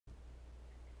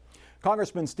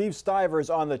Congressman Steve Stivers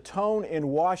on the tone in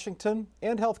Washington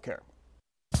and healthcare.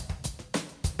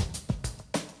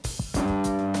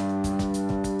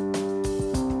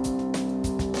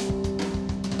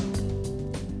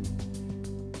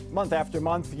 Month after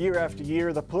month, year after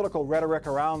year, the political rhetoric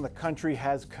around the country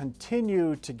has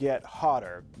continued to get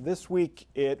hotter. This week,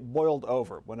 it boiled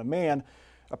over when a man,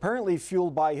 apparently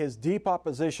fueled by his deep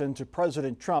opposition to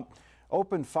President Trump,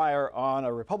 opened fire on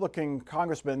a Republican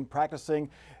congressman practicing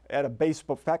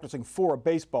for a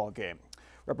baseball game.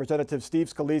 Representative Steve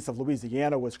Stivers of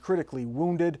Louisiana was critically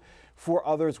wounded. 4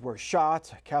 others were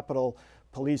shot. Capitol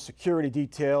Police security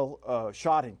detail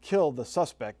shot and killed the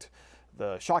suspect.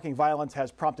 The shocking violence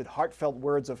has prompted heartfelt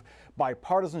words of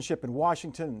bipartisanship in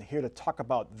Washington. And here to talk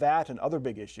about that and other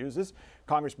big issues is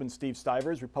Congressman Steve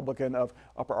Stivers, Republican of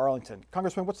Upper Arlington.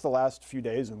 Congressman, what's the last few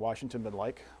days in Washington been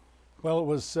like? Well, it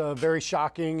was very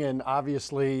shocking, and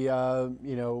obviously,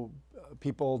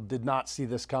 people did not see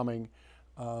this coming.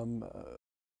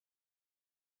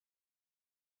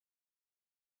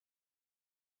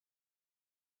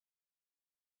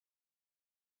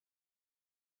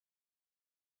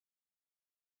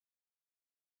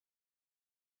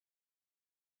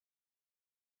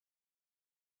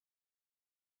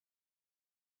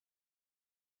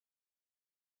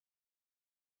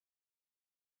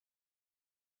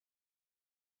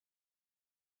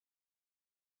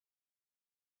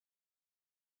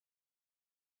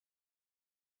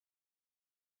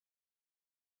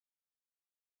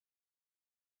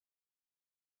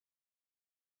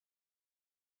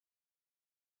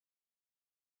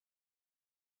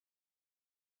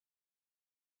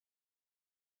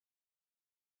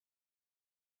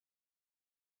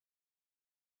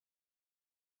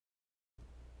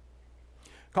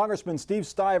 Congressman Steve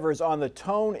Stivers on the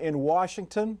tone in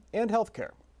Washington and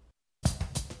healthcare.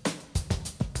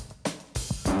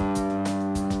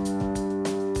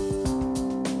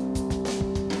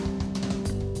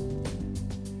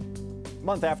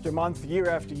 Month after month, year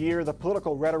after year, the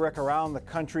political rhetoric around the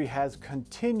country has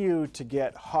continued to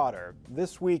get hotter.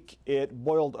 This week, it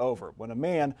boiled over when a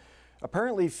man,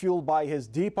 apparently fueled by his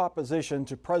deep opposition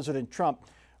to President Trump,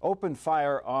 opened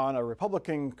fire on a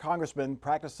Republican congressman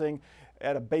practicing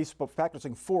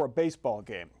for a baseball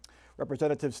game.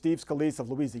 Representative Steve Stivers of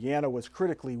Louisiana was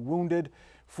critically wounded.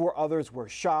 4 others were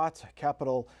shot.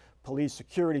 Capitol Police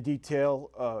security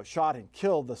detail shot and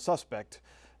killed the suspect.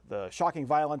 The shocking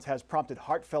violence has prompted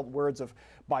heartfelt words of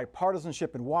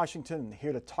bipartisanship in Washington. And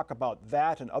here to talk about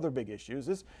that and other big issues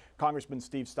is Congressman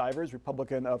Steve Stivers,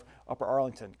 Republican of Upper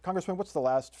Arlington. Congressman, what's the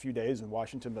last few days in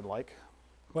Washington been like?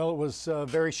 Well, it was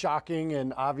very shocking,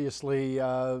 and obviously,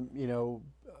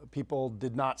 people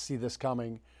did not see this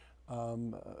coming.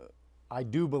 I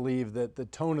do believe that the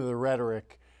tone of the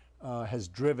rhetoric has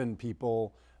driven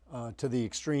people to the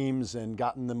extremes and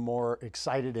gotten them more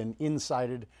excited and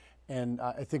incited. And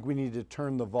I think we need to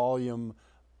turn the volume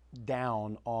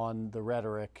down on the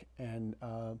rhetoric. And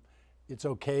it's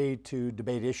okay to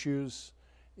debate issues.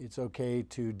 It's okay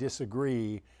to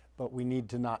disagree, but we need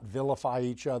to not vilify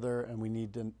each other, and we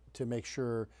need to make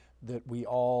sure that we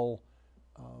all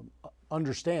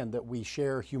understand that we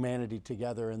share humanity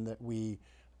together, and that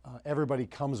everybody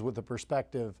comes with a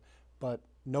perspective, but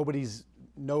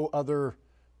no other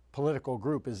political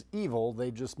group is evil. They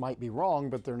just might be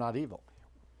wrong, but they're not evil.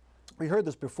 We heard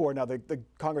this before. Now, the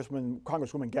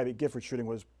Congresswoman Gabby Giffords shooting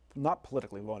was not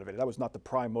politically motivated. That was not the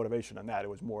prime motivation in that. It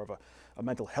was more of a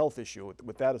mental health issue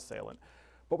with that assailant.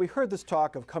 But we heard this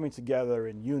talk of coming together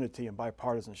in unity and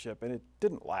bipartisanship, and it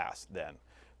didn't last then.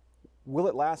 Will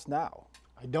it last now?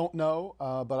 I don't know,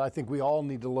 but I think we all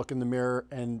need to look in the mirror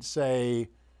and say,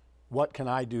 what can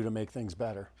I do to make things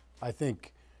better? I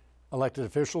think elected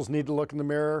officials need to look in the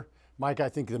mirror. Mike, I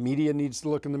think the media needs to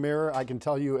look in the mirror. I can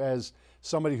tell you, as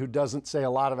somebody who doesn't say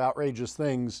a lot of outrageous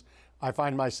things, I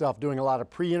find myself doing a lot of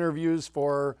pre-interviews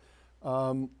for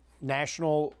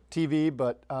national TV,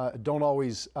 but don't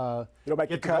always get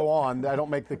to go on. I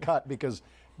don't make the cut because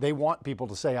they want people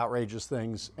to say outrageous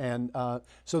things. And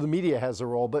so the media has a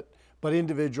role, but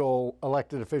individual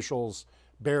elected officials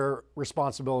bear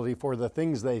responsibility for the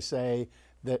things they say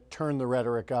that turn the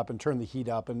rhetoric up and turn the heat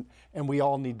up, and we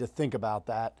all need to think about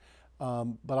that.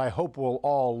 But I hope we'll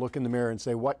all look in the mirror and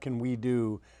say, what can we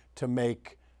do to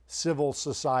make civil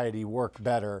society work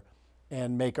better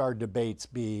and make our debates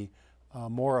be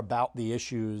more about the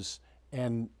issues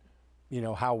and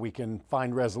how we can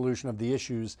find resolution of the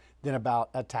issues than about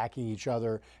attacking each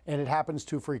other. And it happens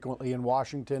too frequently in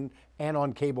Washington and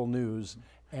on cable news,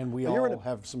 and we all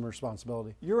have some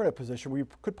responsibility. You're in a position where you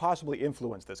could possibly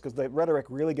influence this, because the rhetoric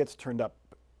really gets turned up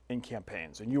in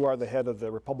campaigns, and you are the head of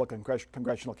the Republican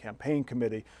Congressional Campaign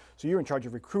Committee, so you're in charge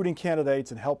of recruiting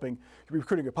candidates and helping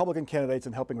recruiting Republican candidates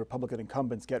and helping Republican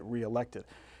incumbents get reelected.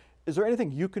 Is there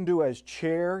anything you can do as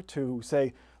chair to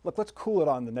say, look, let's cool it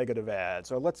on the negative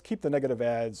ads, or let's keep the negative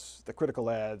ads, the critical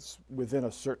ads, within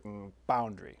a certain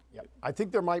boundary? Yep. I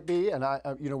think there might be, and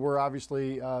we're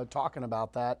obviously talking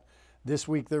about that. This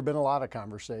week there have been a lot of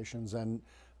conversations, and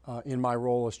in my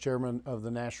role as chairman of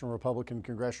the National Republican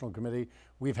Congressional Committee,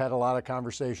 we've had a lot of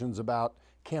conversations about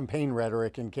campaign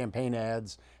rhetoric and campaign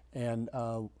ads, and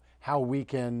how we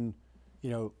can,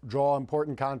 draw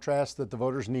important contrasts that the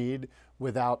voters need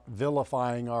without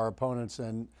vilifying our opponents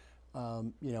and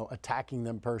attacking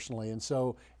them personally. And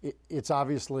so it's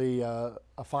obviously a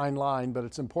fine line, but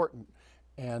it's important.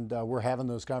 And we're having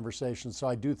those conversations. So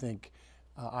I do think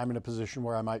I'm in a position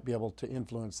where I might be able to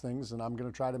influence things, and I'm going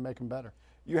to try to make them better.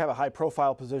 You have a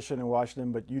high-profile position in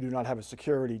Washington, but you do not have a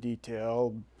security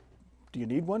detail. Do you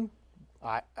need one?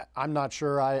 I'm not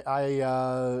sure. I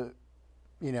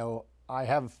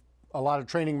have a lot of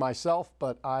training myself,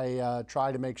 but I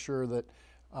try to make sure that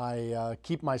I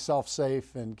keep myself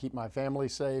safe and keep my family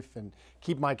safe and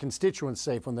keep my constituents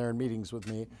safe when they're in meetings with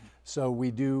me. So we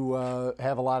do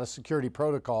have a lot of security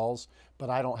protocols,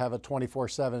 but I don't have a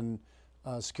 24/7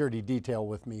 security detail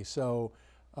with me. So,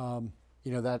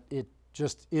 that it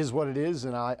just is what it is,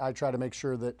 and I try to make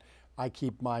sure that I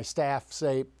keep my staff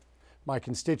safe, my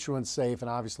constituents safe, and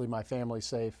obviously my family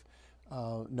safe,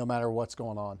 no matter what's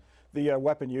going on. The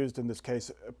weapon used in this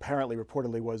case apparently,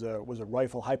 reportedly, was a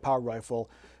rifle, high-powered rifle,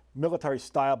 military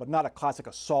style, but not a classic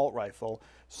assault rifle.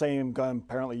 Same gun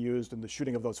apparently used in the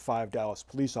shooting of those 5 Dallas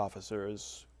police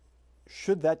officers.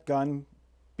 Should that gun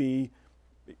be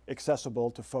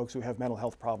accessible to folks who have mental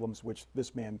health problems, which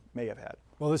this man may have had?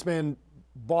 Well, this man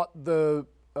bought the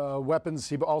weapons.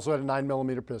 He also had a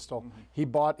 9mm pistol. Mm-hmm. He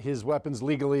bought his weapons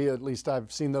legally. At least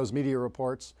I've seen those media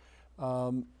reports.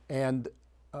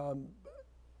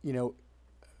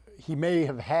 He may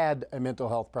have had a mental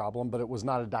health problem, but it was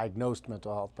not a diagnosed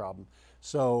mental health problem.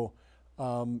 So,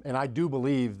 and I do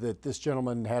believe that this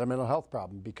gentleman had a mental health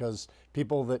problem, because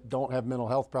people that don't have mental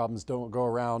health problems don't go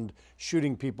around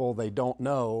shooting people they don't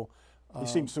know. He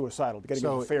seemed suicidal, getting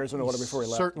his affairs in order before he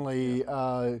left. Certainly,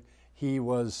 he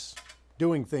was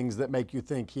doing things that make you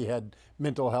think he had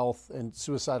mental health and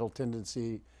suicidal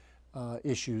tendency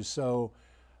issues. So,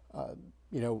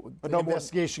 the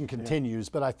investigation continues,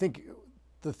 but I think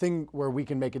the thing where we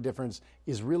can make a difference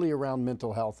is really around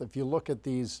mental health. If you look at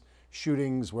these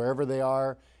shootings, wherever they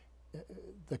are,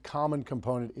 the common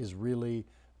component is really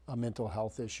a mental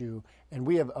health issue. And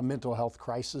we have a mental health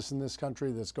crisis in this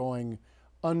country that's going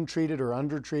untreated or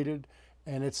undertreated,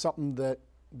 and it's something that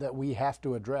we have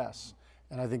to address.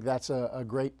 And I think that's a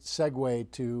great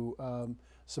segue to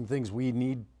some things we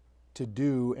need to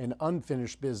do in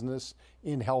unfinished business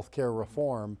in healthcare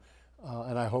reform.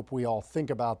 And I hope we all think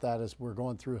about that as we're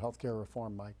going through healthcare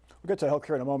reform, Mike. We'll get to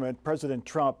healthcare in a moment. President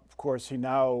Trump, of course, he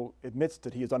now admits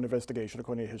that he is under investigation,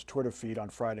 according to his Twitter feed on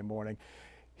Friday morning.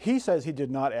 He says he did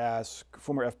not ask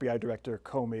former FBI Director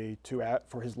Comey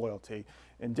for his loyalty,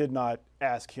 and did not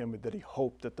ask him that he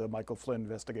hoped that the Michael Flynn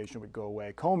investigation would go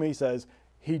away. Comey says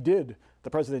he did. The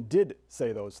president did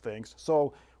say those things.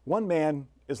 So one man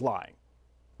is lying.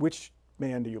 Which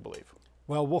man do you believe?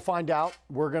 Well, we'll find out.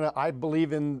 I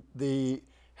believe in the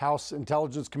House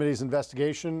Intelligence Committee's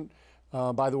investigation.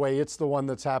 By the way, it's the one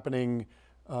that's happening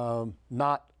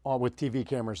not with TV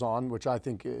cameras on, which I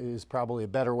think is probably a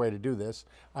better way to do this.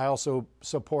 I also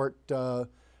support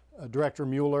Director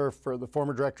Mueller, for the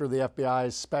former director of the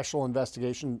FBI's special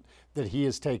investigation that he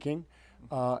is taking.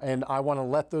 And I want to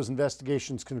let those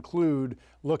investigations conclude,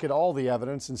 look at all the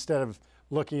evidence instead of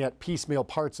looking at piecemeal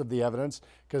parts of the evidence,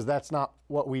 because that's not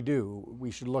what we do.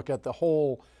 We should look at the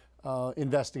whole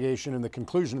investigation and the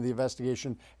conclusion of the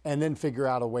investigation, and then figure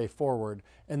out a way forward.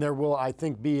 And there will, I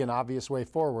think, be an obvious way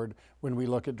forward when we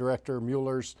look at Director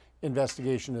Mueller's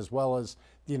investigation, as well as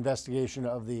the investigation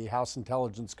of the House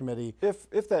Intelligence Committee.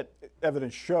 If that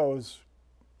evidence shows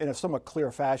in a somewhat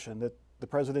clear fashion that the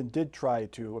president did try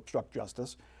to obstruct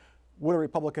justice, would a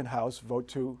Republican House vote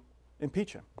to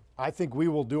impeach him? I think we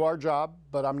will do our job,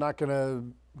 but I'm not going to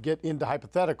get into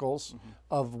hypotheticals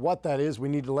of what that is. We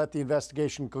need to let the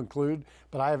investigation conclude,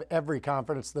 but I have every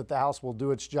confidence that the House will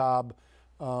do its job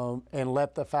and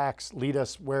let the facts lead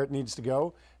us where it needs to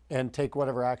go, and take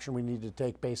whatever action we need to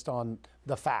take based on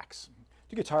the facts. Do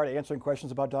you get tired of answering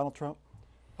questions about Donald Trump?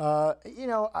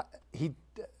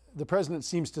 The president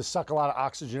seems to suck a lot of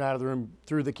oxygen out of the room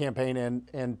through the campaign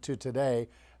and to today.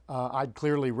 I'd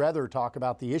clearly rather talk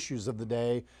about the issues of the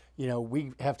day.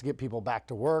 We have to get people back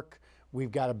to work.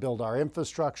 We've got to build our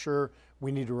infrastructure.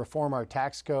 We need to reform our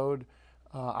tax code.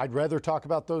 I'd rather talk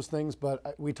about those things,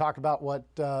 but we talk about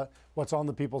what's on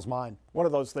the people's mind. One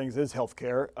of those things is health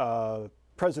care.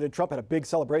 President Trump had a big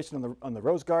celebration on the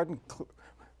Rose Garden,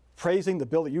 praising the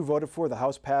bill that you voted for, the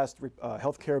House-passed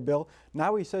health care bill.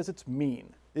 Now he says it's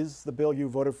mean. Is the bill you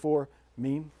voted for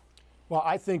mean? Well,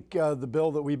 I think the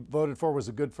bill that we voted for was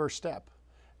a good first step.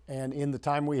 And in the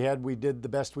time we had, we did the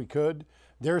best we could.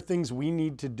 There are things we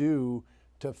need to do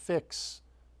to fix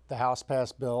the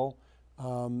House-passed bill.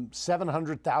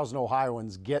 700,000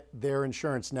 Ohioans get their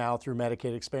insurance now through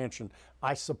Medicaid expansion.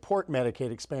 I support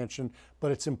Medicaid expansion,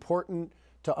 but it's important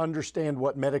to understand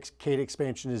what Medicaid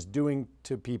expansion is doing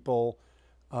to people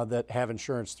that have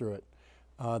insurance through it.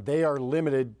 They are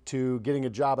limited to getting a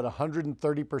job at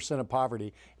 130% of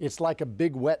poverty. It's like a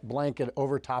big wet blanket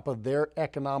over top of their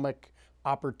economic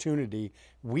opportunity.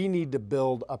 We need to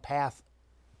build a path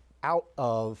out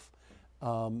of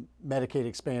Medicaid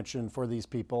expansion for these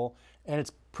people, and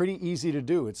it's pretty easy to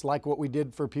do. It's like what we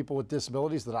did for people with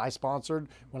disabilities that I sponsored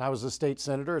when I was a state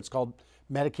senator. It's called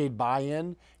Medicaid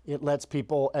buy-in. It lets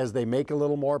people, as they make a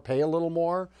little more, pay a little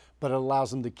more, but it allows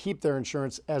them to keep their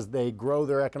insurance as they grow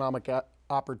their economic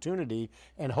opportunity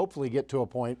and hopefully get to a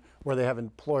point where they have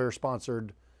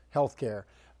employer-sponsored health care.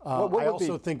 I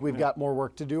also think we've got more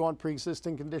work to do on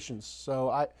pre-existing conditions.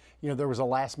 So there was a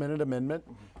last-minute amendment,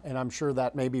 and I'm sure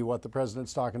that may be what the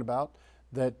president's talking about,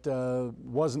 that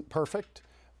wasn't perfect,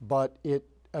 but it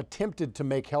attempted to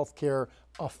make health care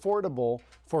affordable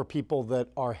for people that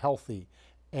are healthy.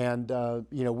 And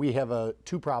we have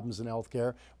two problems in health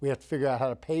care. We have to figure out how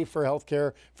to pay for health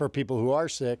care for people who are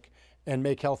sick and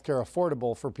make health care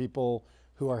affordable for people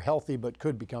who are healthy but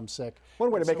could become sick.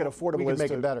 One way to make it affordable One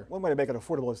way to make it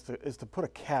affordable is to put a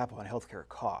cap on healthcare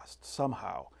costs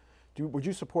somehow. Would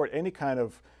you support any kind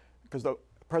of, because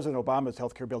President Obama's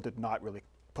healthcare bill did not really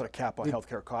put a cap on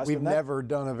healthcare costs. We've never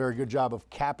done a very good job of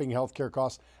capping healthcare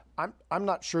costs. I'm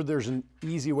not sure there's an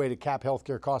easy way to cap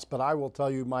healthcare costs, but I will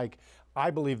tell you, Mike, I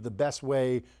believe the best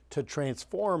way to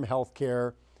transform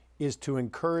healthcare is to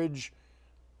encourage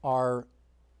our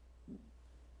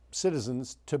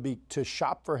citizens to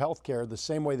shop for health care the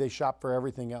same way they shop for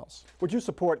everything else. Would you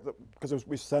support, because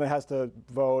the Senate has to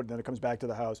vote and then it comes back to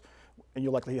the House and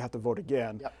you likely have to vote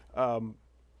again. Yep.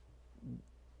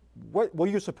 Will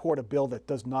you support a bill that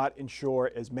does not insure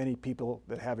as many people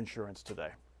that have insurance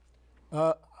today?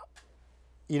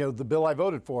 The bill I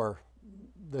voted for,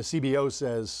 the CBO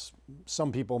says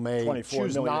some people may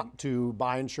choose not to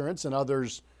buy insurance and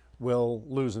others will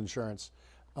lose insurance.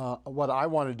 What I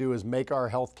want to do is make our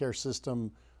healthcare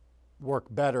system work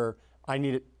better. I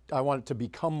want it to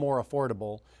become more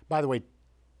affordable. By the way,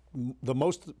 the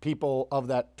most people of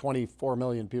that 23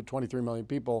 million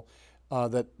people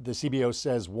that the CBO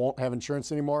says won't have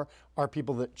insurance anymore are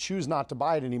people that choose not to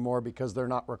buy it anymore because they're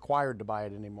not required to buy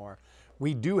it anymore.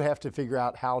 We do have to figure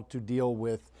out how to deal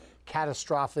with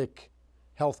catastrophic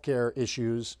healthcare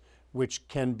issues, which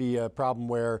can be a problem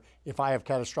where if I have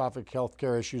catastrophic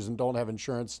healthcare issues and don't have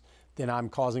insurance, then I'm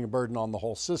causing a burden on the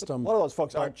whole system. A lot of those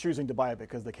folks aren't choosing to buy it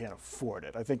because they can't afford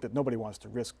it. I think that nobody wants to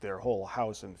risk their whole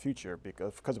house in the future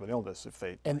because of an illness if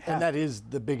they and that is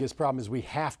the biggest problem is we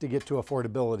have to get to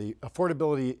affordability.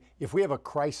 Affordability, if we have a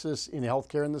crisis in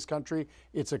healthcare in this country,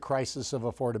 it's a crisis of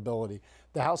affordability.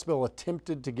 The House bill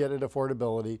attempted to get at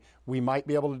affordability. We might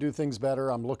be able to do things better.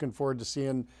 I'm looking forward to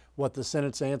seeing what the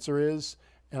Senate's answer is.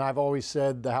 And I've always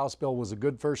said the House bill was a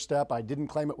good first step. I didn't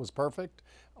claim it was perfect.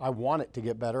 I want it to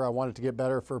get better. I want it to get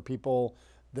better for people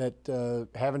that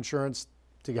have insurance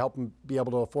to help them be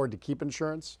able to afford to keep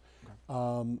insurance.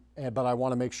 Okay. But I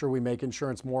want to make sure we make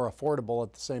insurance more affordable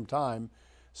at the same time.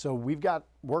 So we've got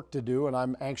work to do, and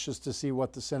I'm anxious to see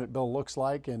what the Senate bill looks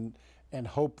like and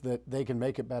hope that they can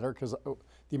make it better because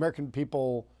the American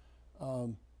people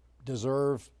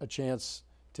deserve a chance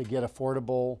to get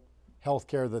affordable health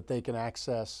care that they can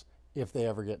access if they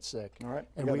ever get sick. All right.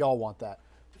 And we all want that.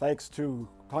 Thanks to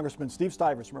Congressman Steve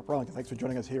Stivers from Burlington. Thanks for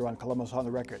joining us here on Columbus on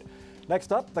the Record.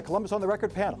 Next up, the Columbus on the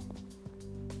Record panel.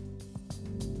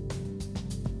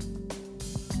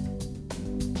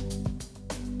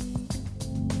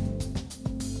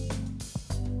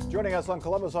 Joining us on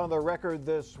Columbus on the Record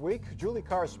this week, Julie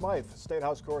Carr-Smythe, State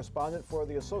House correspondent for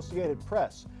the Associated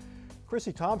Press.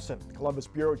 Chrissy Thompson, Columbus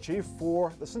Bureau Chief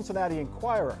for the Cincinnati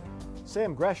Enquirer.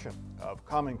 Sam Gresham of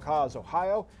Common Cause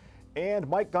Ohio, and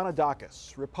Mike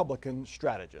Gonadakis, Republican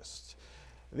strategist.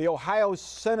 The Ohio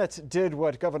Senate did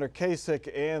what Governor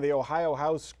Kasich and the Ohio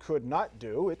House could not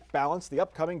do. It balanced the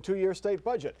upcoming two-year state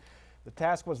budget. The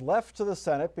task was left to the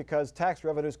Senate because tax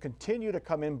revenues continue to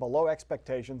come in below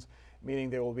expectations, meaning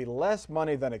there will be less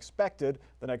money than expected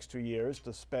the next 2 years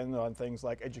to spend on things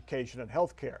like education and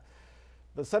health care.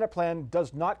 The Senate plan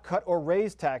does not cut or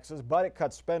raise taxes, but it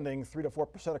cuts spending 3 to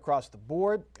 4% across the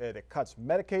board. It cuts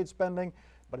Medicaid spending,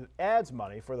 but it adds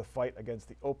money for the fight against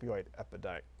the opioid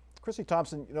epidemic. Chrissy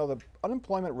Thompson, you know, the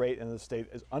unemployment rate in the state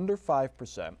is under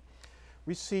 5%.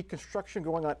 We see construction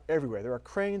going on everywhere. There are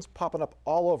cranes popping up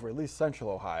all over, at least central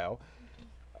Ohio.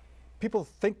 People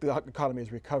think the economy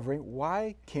is recovering.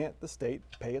 Why can't the state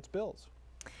pay its bills?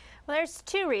 Well, there's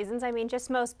two reasons. I mean, just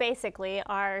most basically,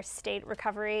 our state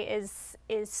recovery is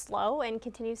slow and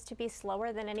continues to be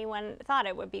slower than anyone thought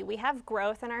it would be. We have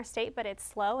growth in our state, but it's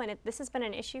slow, and this has been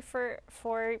an issue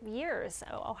for years.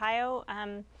 Ohio,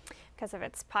 because of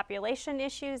its population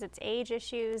issues, its age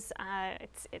issues,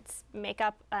 its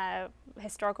makeup,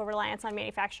 historical reliance on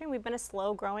manufacturing, we've been a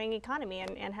slow-growing economy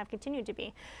and have continued to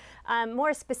be.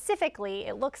 More specifically,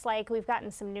 it looks like we've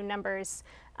gotten some new numbers,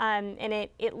 and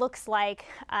it looks like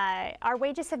our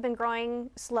wages have been growing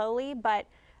slowly, but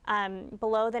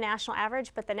below the national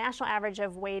average. But the national average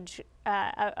of wages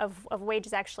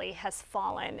actually has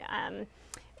fallen.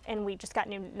 And we just got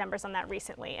new numbers on that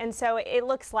recently. And so it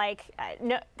looks like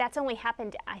that's only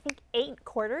happened, I think, 8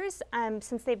 quarters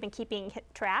since they've been keeping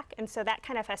track. And so that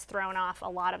kind of has thrown off a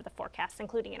lot of the forecasts,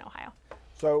 including in Ohio.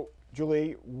 So,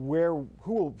 Julie,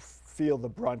 who will feel the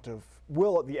brunt of,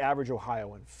 will the average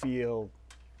Ohioan feel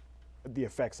the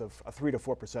effects of a 3 to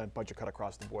 4% budget cut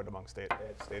across the board among state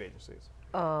agencies?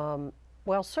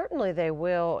 Well, certainly they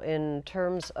will in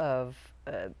terms of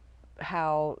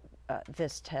how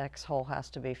this tax hole has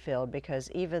to be filled,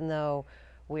 because even though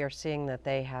we are seeing that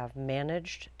they have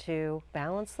managed to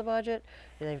balance the budget,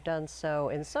 they've done so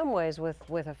in some ways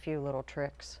with a few little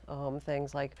tricks,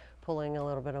 things like pulling a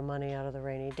little bit of money out of the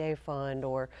rainy day fund,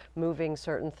 or moving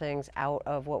certain things out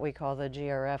of what we call the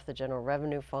GRF, the General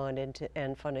Revenue Fund,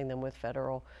 and funding them with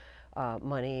federal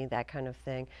money, that kind of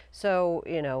thing. So,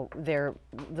 you know,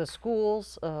 the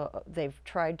schools, they've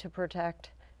tried to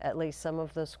protect at least some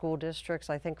of the school districts.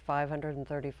 I think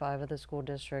 535 of the school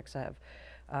districts have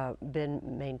been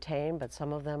maintained, but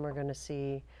some of them are going to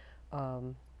see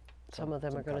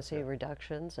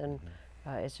reductions, and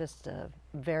it's just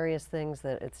various things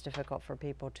that it's difficult for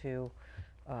people to,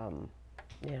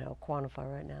 you know,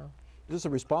 quantify right now. Is this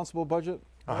a responsible budget?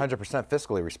 100%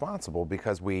 fiscally responsible,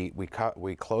 because we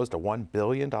closed a $1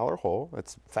 billion hole.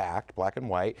 It's fact, black and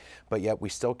white, but yet we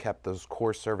still kept those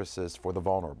core services for the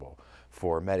vulnerable.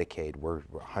 For Medicaid, we're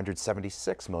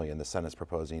 $176 million the Senate's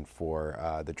proposing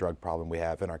for the drug problem we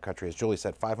have in our country. As Julie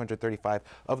said, 535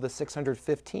 of the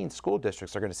 615 school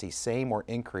districts are going to see same or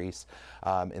increase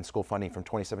in school funding from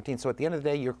 2017. So at the end of the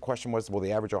day, your question was, will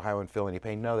the average Ohioan feel any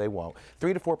pain? No, they won't.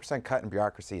 3 to 4% cut in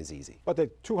bureaucracy is easy. But the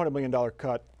 $200 million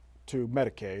cut to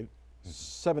Medicaid,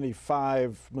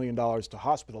 $75 million to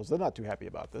hospitals, they're not too happy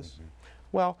about this.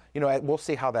 Well, you know, we'll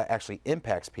see how that actually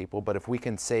impacts people, but if we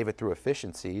can save it through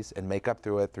efficiencies and make up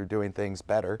through it through doing things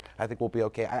better, I think we'll be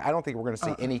okay. I don't think we're going to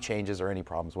see any changes or any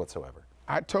problems whatsoever.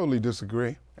 I totally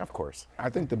disagree. Of course. I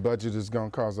think the budget is going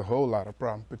to cause a whole lot of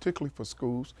problems, particularly for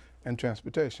schools and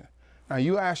transportation. Now,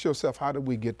 you ask yourself, how did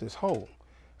we get this hole?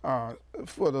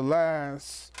 For the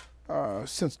last,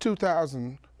 since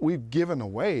 2000, we've given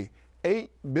away $8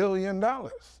 billion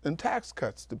in tax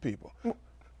cuts to people.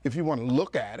 If you want to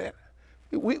look at it,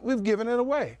 we've given it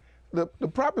away. The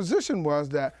proposition was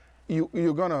that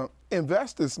you're going to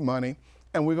invest this money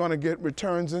and we're going to get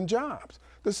returns in jobs.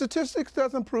 The statistics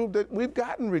doesn't prove that we've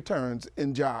gotten returns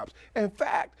in jobs. In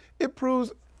fact, it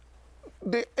proves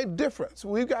the difference.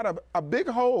 We've got a big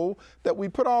hole that we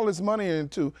put all this money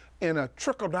into in a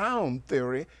trickle-down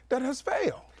theory that has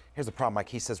failed. Here's the problem, Mike.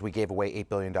 He says we gave away $8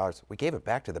 billion. We gave it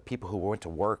back to the people who went to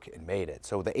work and made it.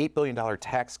 So the $8 billion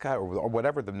tax cut, or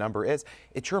whatever the number is,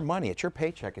 it's your money. It's your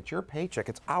paycheck. It's your paycheck.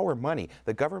 It's our money.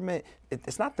 The government,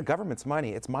 it's not the government's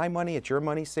money. It's my money. It's your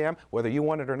money, Sam. Whether you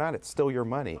want it or not, it's still your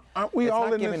money. Aren't we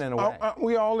all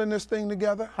in this thing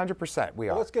together? 100% we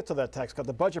are. Well, let's get to that tax cut.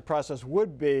 The budget process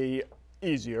would be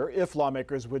easier if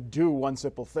lawmakers would do one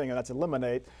simple thing, and that's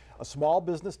eliminate a small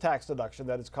business tax deduction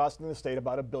that is costing the state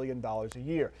about $1 billion a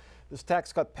year. This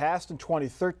tax cut passed in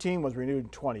 2013, was renewed in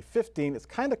 2015. It's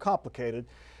kind of complicated,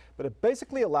 but it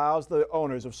basically allows the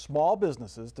owners of small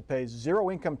businesses to pay zero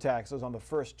income taxes on the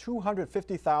first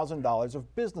 $250,000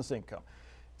 of business income.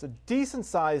 It's a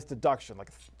decent-sized deduction, like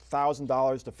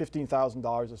 $1,000 to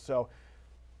 $15,000 or so,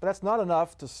 but that's not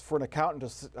enough for an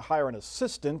accountant to hire an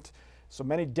assistant. So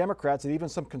many Democrats and even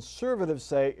some conservatives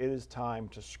say it is time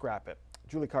to scrap it.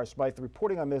 Julie Carr-Smythe, the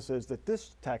reporting on this is that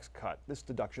this tax cut, this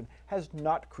deduction, has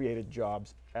not created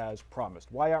jobs as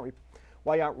promised. Why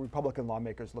aren't Republican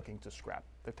lawmakers looking to scrap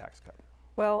the tax cut?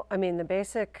 Well, I mean, the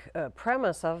basic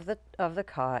premise of the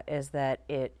cut is that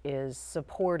it is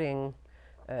supporting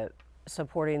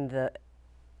the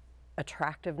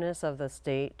attractiveness of the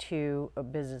state to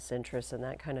business interests and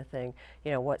that kind of thing.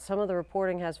 You know, what some of the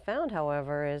reporting has found,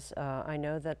 however, is I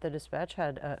know that the Dispatch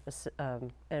had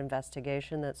an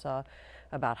investigation that saw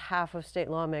about half of state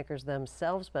lawmakers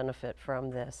themselves benefit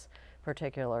from this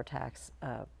particular tax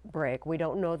break. We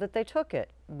don't know that they took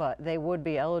it, but they would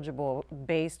be eligible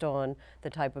based on the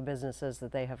type of businesses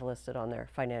that they have listed on their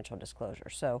financial disclosure.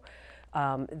 So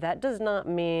that does not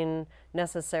mean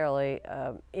necessarily,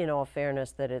 in all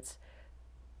fairness, that it's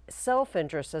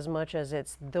self-interest as much as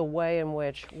it's the way in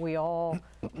which we all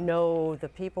know the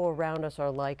people around us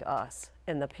are like us,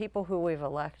 and the people who we've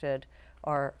elected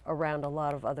are around a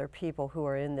lot of other people who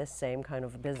are in this same kind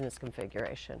of business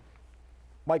configuration.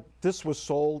 Mike, this was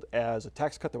sold as a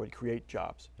tax cut that would create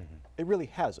jobs. It really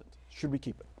hasn't. Should we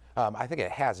keep it? I think it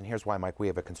has, and here's why, Mike. We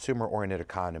have a consumer-oriented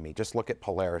economy. Just look at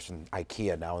Polaris and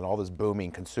IKEA now and all this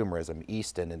booming consumerism,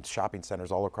 Easton and shopping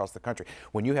centers all across the country.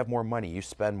 When you have more money, you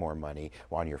spend more money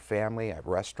on your family, at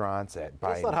restaurants, at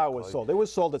buying. That's not how it was sold. It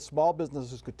was sold that small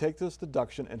businesses could take this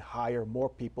deduction and hire more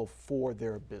people for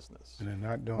their business. And they're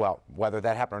not doing Well, whether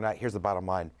that happened or not, here's the bottom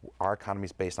line. Our economy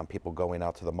is based on people going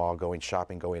out to the mall, going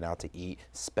shopping, going out to eat,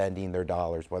 spending their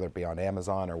dollars, whether it be on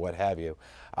Amazon or what have you.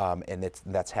 And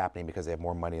that's happening because they have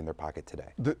more money in their pocket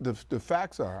today. The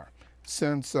facts are,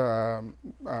 since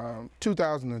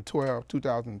 2012,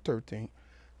 2013,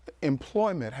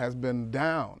 employment has been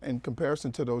down in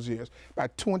comparison to those years by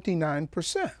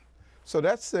 29%. So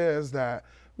that says that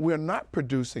we're not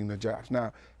producing the jobs.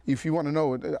 Now, if you want to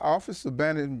know, the Office of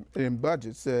Management and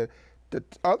Budget said the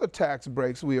other tax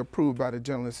breaks we approved by the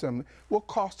General Assembly will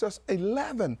cost us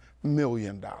 $11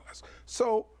 million.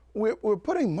 So we're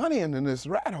putting money into this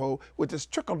rat hole with this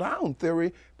trickle-down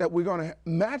theory that we're going to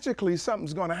magically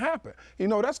something's going to happen. You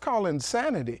know, that's called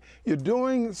insanity. You're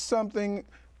doing something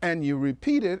and you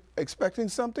repeat it expecting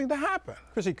something to happen.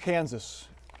 Chrissy, Kansas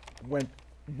went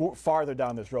farther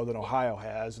down this road than Ohio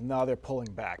has, and now they're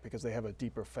pulling back because they have a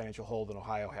deeper financial hold than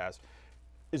Ohio has.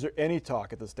 Is there any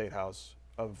talk at the State House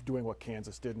of doing what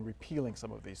Kansas did and repealing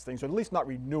some of these things, or at least not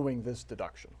renewing this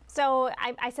deduction? So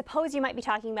I suppose you might be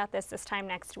talking about this time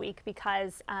next week,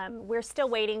 because we're still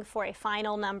waiting for a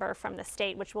final number from the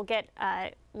state, which we'll get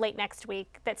late next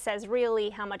week, that says really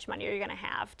how much money you're going to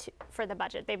have for the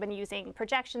budget. They've been using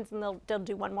projections, and they'll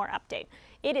do one more update.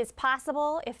 It is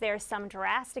possible, if there's some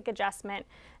drastic adjustment,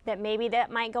 that maybe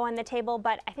that might go on the table,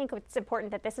 but I think it's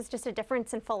important that this is just a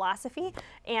difference in philosophy,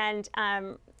 and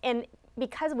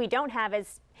because we don't have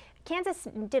Kansas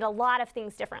did a lot of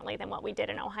things differently than what we did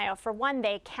in Ohio. For one,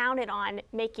 they counted on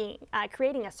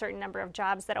creating a certain number of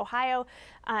jobs that Ohio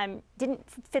didn't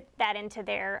fit that into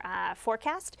their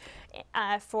forecast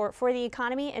for the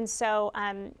economy, and so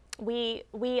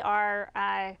we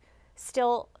are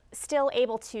still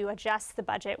able to adjust the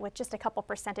budget with just a couple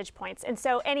percentage points. And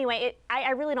so anyway,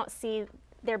 I really don't see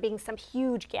there being some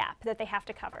huge gap that they have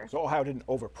to cover. So Ohio didn't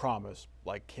overpromise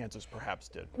like Kansas perhaps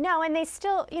did. No, and they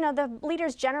still, the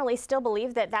leaders generally still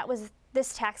believe that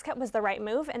this tax cut was the right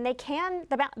move, and they can,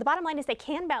 the bottom line is they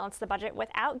can balance the budget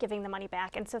without giving the money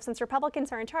back. And so since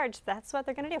Republicans are in charge, that's what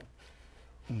they're going to do.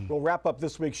 We'll wrap up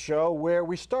this week's show where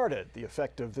we started, the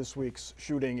effect of this week's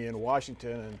shooting in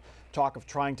Washington and talk of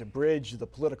trying to bridge the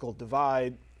political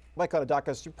divide. Mike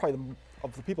Onadakis, you're probably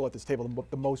of the people at this table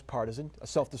the most partisan, a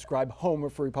self-described homer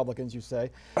for Republicans, you say.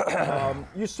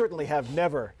 You certainly have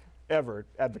never, ever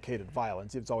advocated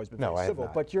violence. It's always been very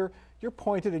civil. But you're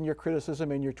pointed in your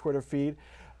criticism in your Twitter feed.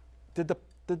 Did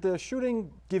the shooting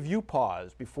give you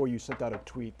pause before you sent out a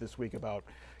tweet this week about,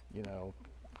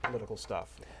 political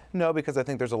stuff? No, because I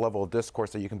think there's a level of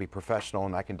discourse that you can be professional,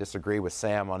 and I can disagree with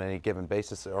Sam on any given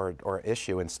basis or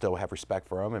issue and still have respect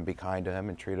for him and be kind to him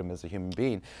and treat him as a human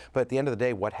being. But at the end of the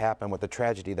day, what happened with the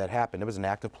tragedy that happened, it was an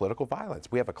act of political violence.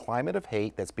 We have a climate of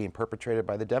hate that's being perpetrated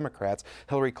by the Democrats.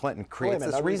 Hillary Clinton creates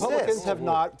this resist. Republicans have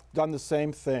not done the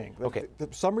same thing. Okay.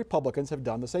 Some Republicans have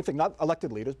done the same thing, not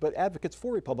elected leaders, but advocates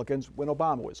for Republicans when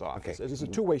Obama was off. Okay. It's a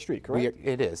two-way street, correct?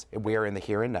 It is. We are in the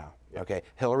here and now. Okay,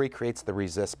 Hillary creates the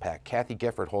resist pact. Kathy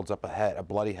Gifford holds up a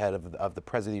bloody head of the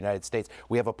President of the United States.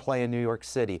 We have a play in New York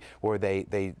City where they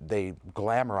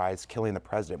glamorize killing the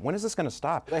president. When is this going to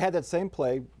stop? They had that same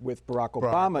play with Barack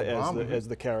Obama as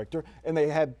the character, and they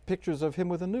had pictures of him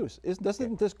with a noose.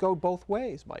 Doesn't this go both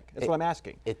ways, Mike? That's what I'm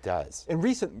asking. It does. In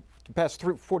past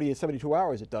 48, 72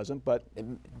 hours, it doesn't, but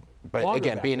But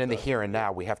again, being in the here and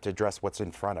now, we have to address what's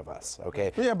in front of us,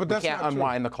 okay? Yeah, but that's we can't not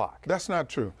unwind true. the clock. That's not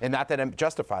true. And not that it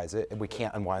justifies it, we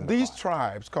can't unwind the These clock.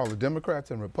 tribes, called the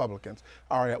Democrats and Republicans,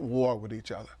 are at war with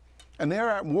each other. And they're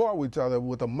at war with each other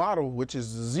with a model which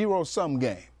is a zero-sum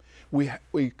game.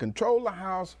 We control the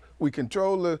House, we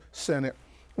control the Senate,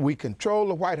 we control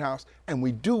the White House, and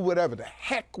we do whatever the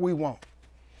heck we want.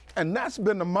 And that's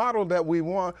been the model that we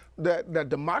want, that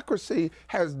democracy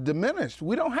has diminished.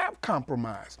 We don't have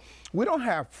compromise. We don't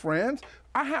have friends.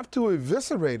 I have to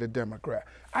eviscerate a Democrat.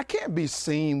 I can't be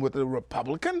seen with a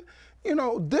Republican. You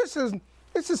know, this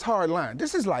is hard line.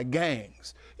 This is like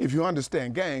gangs, if you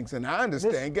understand gangs, and I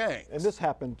understand gangs. And this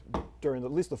happened during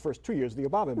at least the first 2 years of the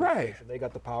Obama administration. Right. They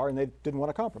got the power and they didn't want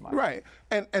to compromise. Right,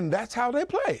 and that's how they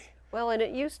play. Well, and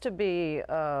it used to be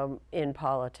in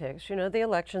politics, you know, the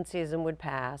election season would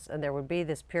pass and there would be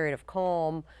this period of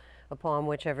calm upon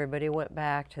which everybody went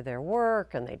back to their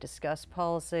work and they discussed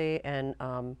policy, and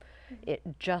it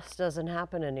just doesn't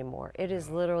happen anymore. It is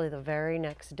literally the very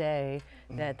next day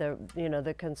that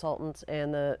the consultants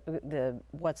and the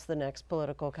what's the next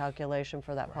political calculation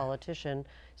for that politician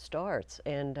starts.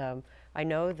 And I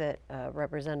know that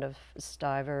Representative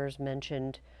Stivers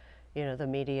mentioned, you know, the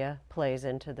media plays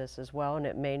into this as well, and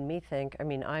it made me think. I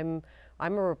mean, I'm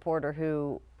a reporter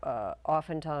who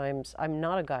oftentimes, I'm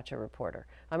not a gotcha reporter.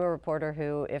 I'm a reporter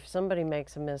who, if somebody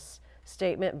makes a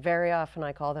misstatement, very often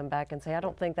I call them back and say, I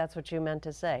don't think that's what you meant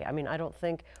to say. I mean, I don't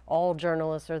think all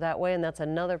journalists are that way, and that's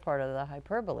another part of the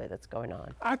hyperbole that's going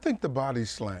on. I think the body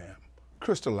slam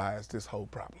crystallized this whole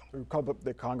problem.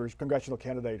 The congressional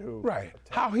candidate who... Right,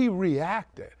 how he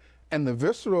reacted, and the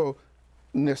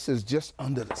visceralness is just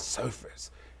under the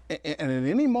surface. And at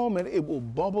any moment, it will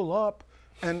bubble up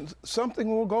and something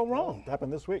will go wrong. It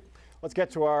happened this week. Let's get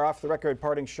to our off-the-record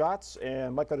parting shots,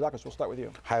 and Mike Ledakis, we'll start with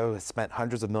you. Ohio has spent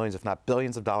hundreds of millions, if not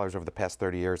billions of dollars over the past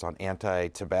 30 years on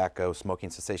anti-tobacco smoking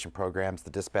cessation programs.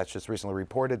 The Dispatch just recently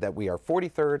reported that we are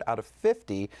 43rd out of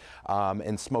 50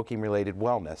 in smoking-related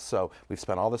wellness. So we've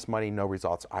spent all this money, no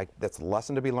results. That's a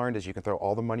lesson to be learned, is you can throw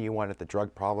all the money you want at the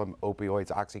drug problem,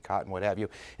 opioids, Oxycontin, what have you,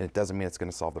 and it doesn't mean it's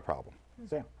going to solve the problem.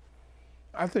 Sam.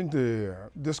 I think the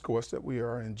discourse that we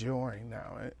are enjoying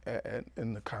now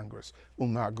in the Congress will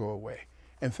not go away.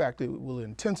 In fact, it will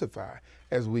intensify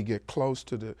as we get close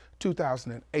to the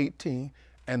 2018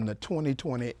 and the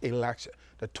 2020 election.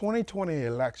 The 2020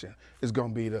 election is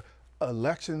going to be the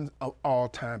election of all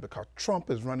time because Trump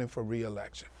is running for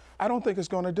re-election. I don't think it's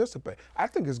going to dissipate. I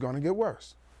think it's going to get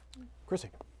worse.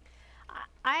 Chrissy.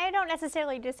 I don't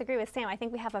necessarily disagree with Sam. I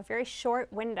think we have a very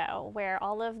short window where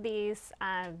all of these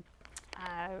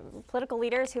political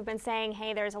leaders who've been saying,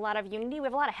 hey, there's a lot of unity. We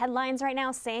have a lot of headlines right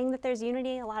now saying that there's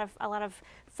unity, a lot of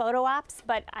photo ops,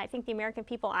 but I think the American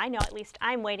people, I know at least,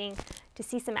 I'm waiting to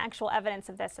see some actual evidence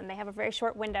of this, and they have a very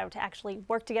short window to actually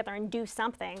work together and do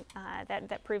something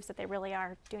that proves that they really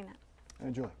are doing that.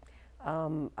 And Julie.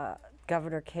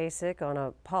 Governor Kasich, on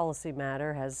a policy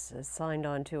matter, has signed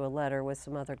on to a letter with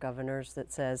some other governors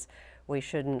that says we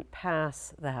shouldn't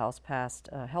the House passed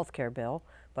a health care bill,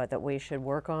 but that we should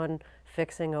work on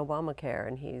fixing Obamacare.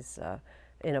 And he's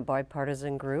in a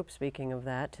bipartisan group, speaking of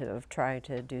that, to try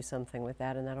to do something with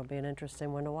that, and that'll be an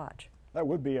interesting one to watch. That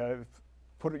would be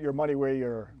put your money where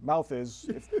your mouth is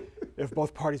if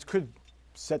both parties could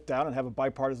sit down and have a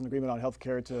bipartisan agreement on health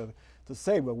care to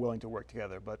say we're willing to work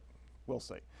together, but we'll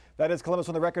see. That is Columbus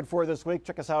on the Record for this week.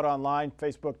 Check us out online,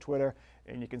 Facebook, Twitter,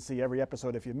 and you can see every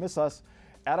episode if you miss us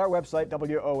at our website,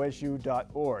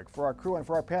 WOSU.org. For our crew and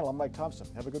for our panel, I'm Mike Thompson.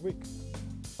 Have a good week.